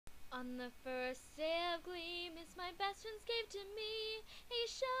On the first day of Gleemas, my best friends gave to me a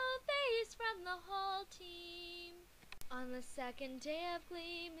show face from the whole team. On the second day of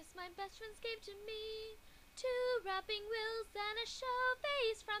Gleemas, my best friends gave to me 2 wrapping wheels and a show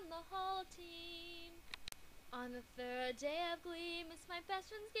face from the whole team. On the third day of Gleemas, my best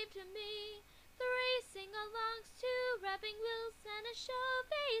friends gave to me 3 sing-alongs, 2 wrapping wheels and a show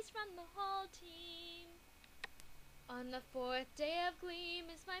face from the whole team. On the fourth day of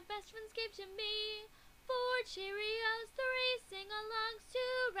Gleemas, my best friends gave to me 4 Cheerios, 3 sing-alongs,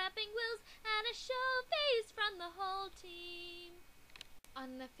 2 wrapping wheels, and a show face from the whole team.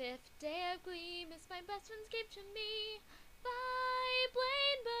 On the fifth day of Gleemas, my best friends gave to me 5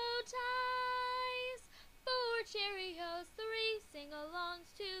 plain bow ties, 4 Cheerios, 3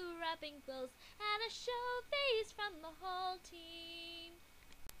 sing-alongs, 2 wrapping quills, and a show face from the whole team.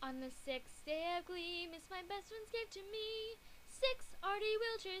 On the sixth day of Gleemas, my best friends gave to me 6 arty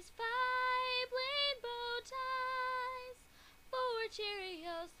wheelchairs, 5 plain bow ties, 4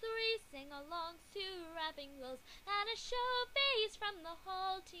 Cheerios, 3 sing-alongs, 2 wrapping quills, and a show face from the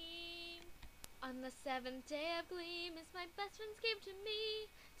whole team. On the seventh day of Gleemas, my best friends gave to me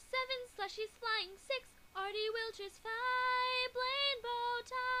 7 slushies flying, 6 arty wheelchairs, 5 plain bow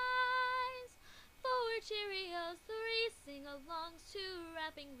ties, 4 Cheerios, 3 sing-alongs, 2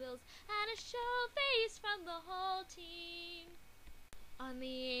 wrapping wheels, and a show face from the whole team. On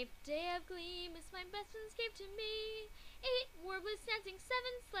the eighth day of Gleemas, my best friends gave to me 8 warblers dancing,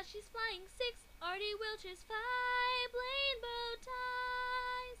 7 slushies flying, 6 arty wheelchairs, 5 plain bow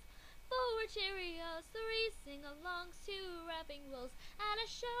ties, 4 Cheerios, 3 sing-alongs, 2 wrapping wheels, and a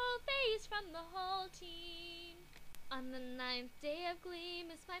show face from the whole team. On the ninth day of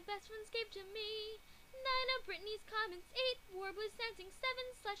Gleemas, my best friends gave to me 9 of Brittany's comments, 8 warblers dancing,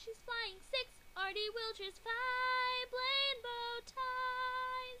 7 slushies flying, 6 arty wheelchairs, 5 plain bow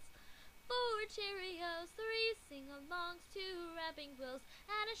ties, 4 Cheerios, 3 sing-alongs, 2 wrapping quills,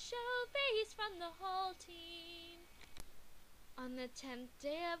 and a show face from the whole team. On the 10th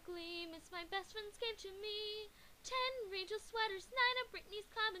day of Gleemas, my best friends gave to me 10 Rachel sweaters, 9 of Brittany's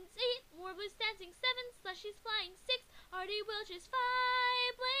comments, 8 warblers dancing, 7 slushies flying, 6 arty wheelchairs,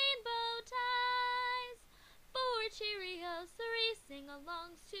 5 plain bow ties, 4 Cheerios, 3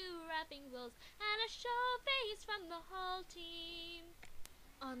 sing-alongs, 2 wrapping quills, and a show face from the whole team.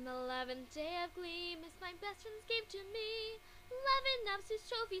 On the 11th day of Gleemas, my best friends gave to me 11 Napster's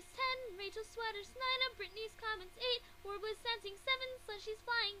trophies, 10 Rachel sweaters, 9 of Brittany's comments, 8 warblers dancing, 7 slushies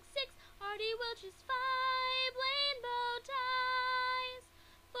flying, 6 arty wheelchairs, 5 plain bow ties,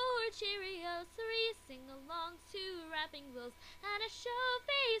 4 Cheerios, 3 sing-alongs, 2 wrapping quills, and a show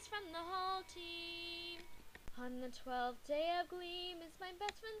face from the whole team. On the 12th day of Gleemas, my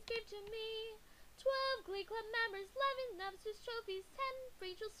best friends gave to me 12 Glee Club members, 11 Napster's trophies, 10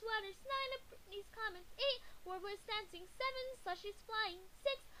 Rachel sweaters, 9 of Brittany's comments, 8 warblers dancing, 7 slushies flying,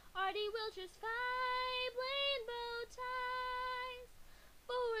 6 arty wheelchairs, 5 plain bow ties,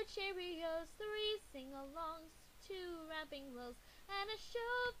 4 Cheerios, 3 sing-alongs, 2 wrapping quills, and a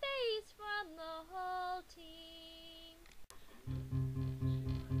show face from the whole team.